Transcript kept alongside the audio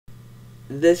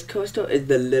This coaster is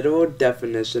the literal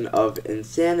definition of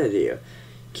insanity.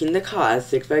 Kingda as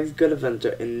Six Flags Good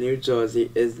Adventure in New Jersey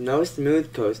is no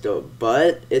smooth coaster,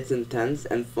 but it's intense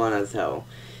and fun as hell.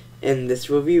 In this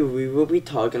review, we will be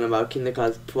talking about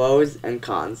Kingda's pros and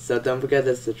cons, so don't forget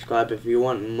to subscribe if you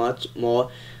want much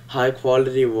more high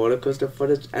quality roller coaster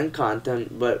footage and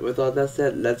content. But with all that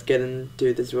said, let's get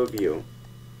into this review.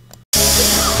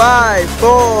 5,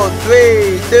 4,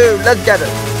 3, 2, let's get it!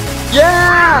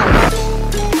 Yeah!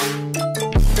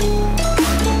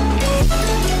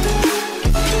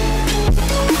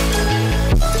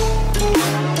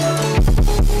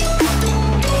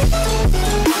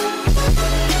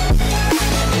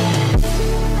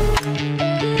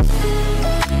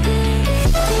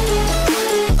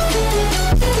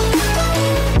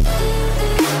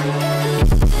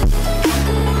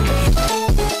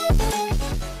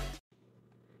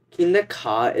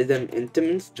 Kingda is an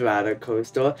intimate strata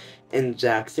coaster in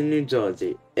Jackson, New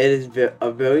Jersey. It is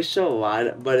a very short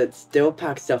ride, but it still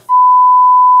packs a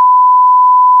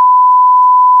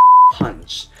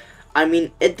punch. I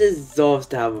mean, it deserves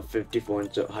to have a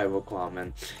 54-inch height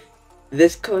requirement.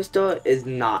 This coaster is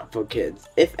not for kids.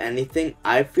 If anything,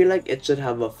 I feel like it should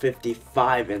have a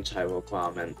 55-inch height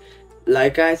requirement.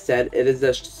 Like I said, it is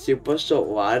a super short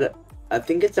ride. I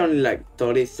think it's only like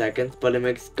 30 seconds, but it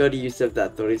makes good use of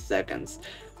that 30 seconds.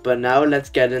 But now let's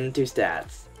get into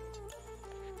stats.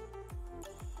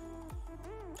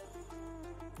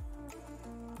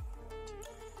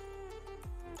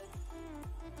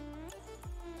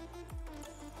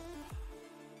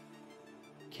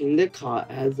 Kingda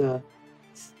has a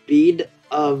speed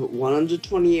of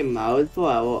 128 miles per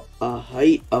hour, a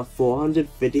height of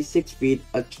 456 feet,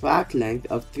 a track length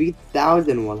of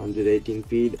 3,118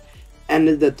 feet, and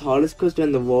is the tallest coaster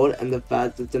in the world and the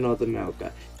fastest in North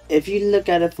America. If you look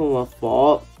at it from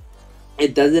afar,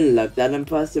 it doesn't look that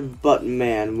impressive, but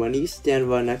man, when you stand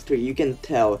right next to it, you can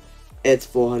tell it's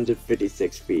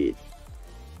 456 feet.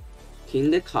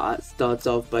 Kingda starts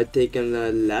off by taking a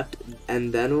left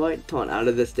and then right turn out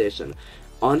of the station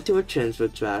onto a transfer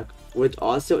track, which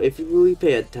also, if you really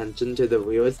pay attention to the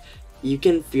wheels, you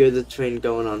can feel the train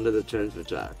going onto the transfer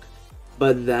track.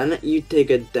 But then you take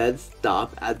a dead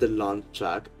stop at the launch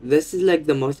track. This is like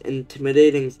the most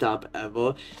intimidating stop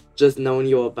ever, just knowing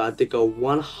you're about to go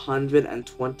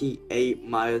 128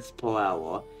 miles per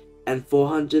hour and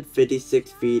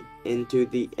 456 feet into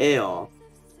the air.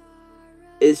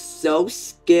 It's so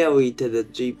scary to the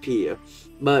GP,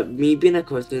 but me being a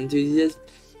coaster enthusiast,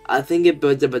 I think it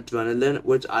builds up adrenaline,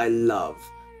 which I love.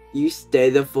 You stay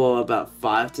there for about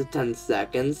 5 to 10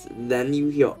 seconds, then you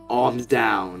hear arms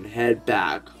down, head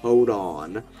back, hold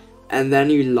on, and then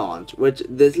you launch, which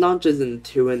this launch isn't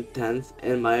too intense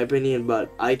in my opinion,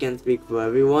 but I can't speak for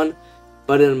everyone.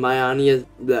 But in my honest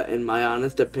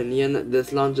opinion,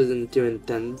 this launch isn't too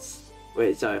intense.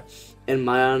 In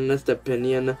my honest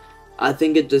opinion, I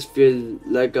think it just feels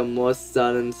like a more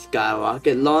sudden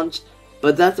skyrocket launch,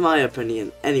 but that's my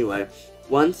opinion. Anyway,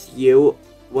 once you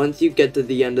get to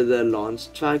the end of the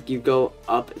launch track, you go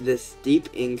up this steep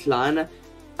incline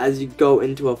as you go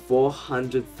into a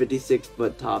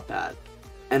 456-foot top hat.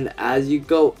 And as you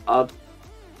go up,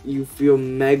 you feel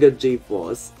mega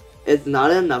G-force. It's not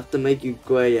enough to make you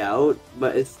gray out,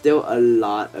 but it's still a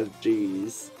lot of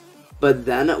G's. But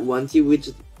then, once you reach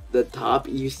the top,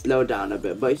 you slow down a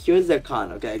bit. But here's the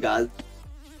con, okay guys?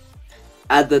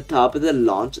 At the top of the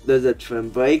launch, there's a trim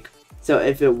brake. So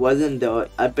if it wasn't there,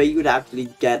 I bet you'd actually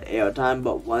get airtime,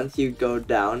 but once you go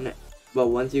down,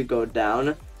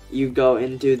 you go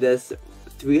into this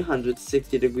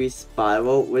 360-degree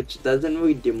spiral, which doesn't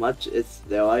really do much. It's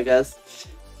there, I guess.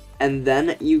 And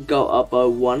then you go up a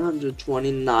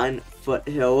 129-foot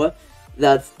hill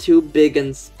that's too big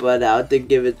and spread out to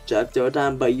give it just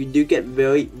airtime, but you do get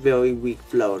very, very weak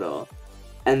floater.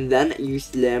 And then you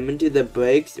slam into the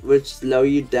brakes, which slow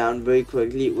you down very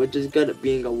quickly, which is good at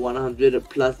being a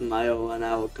 100+ mile an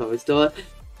hour coaster.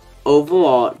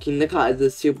 Overall, Kingda is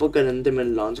a super good intimate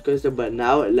launch coaster, but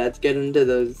now let's get into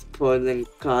those pros and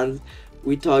cons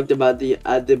we talked about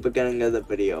at the beginning of the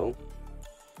video.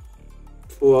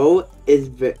 Pro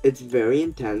is it's very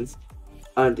intense.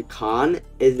 The con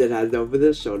is it has over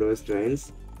the shoulder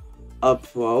restraints. A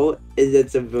pro is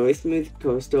it's a very smooth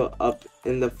coaster up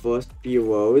in the first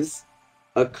few rows.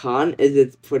 A con is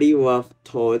it's pretty rough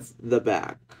towards the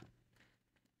back.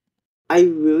 I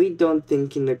really don't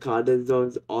think Kingda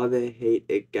deserves all the hate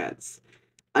it gets.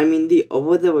 I mean, the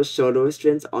over the shoulder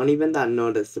restraints aren't even that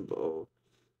noticeable.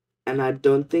 And I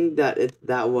don't think that it's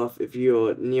that rough if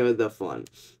you're near the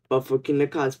front. But for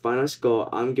Kingda's final score,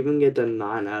 I'm giving it a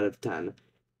 9 out of 10.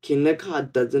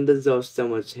 Kingda doesn't deserve so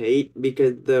much hate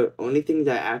because the only things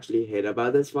I actually hate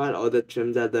about this ride are the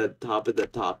trims at the top of the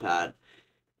top hat.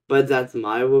 But that's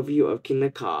my review of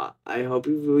Kingda. I hope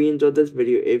you really enjoyed this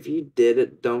video. If you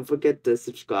did, don't forget to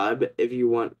subscribe if you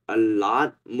want a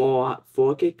lot more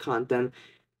 4K content.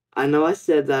 I know I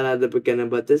said that at the beginning,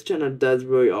 but this channel does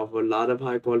really offer a lot of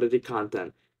high quality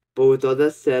content. But with all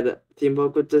that said, Theme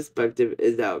Park with Perspective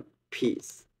is out.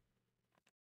 Peace.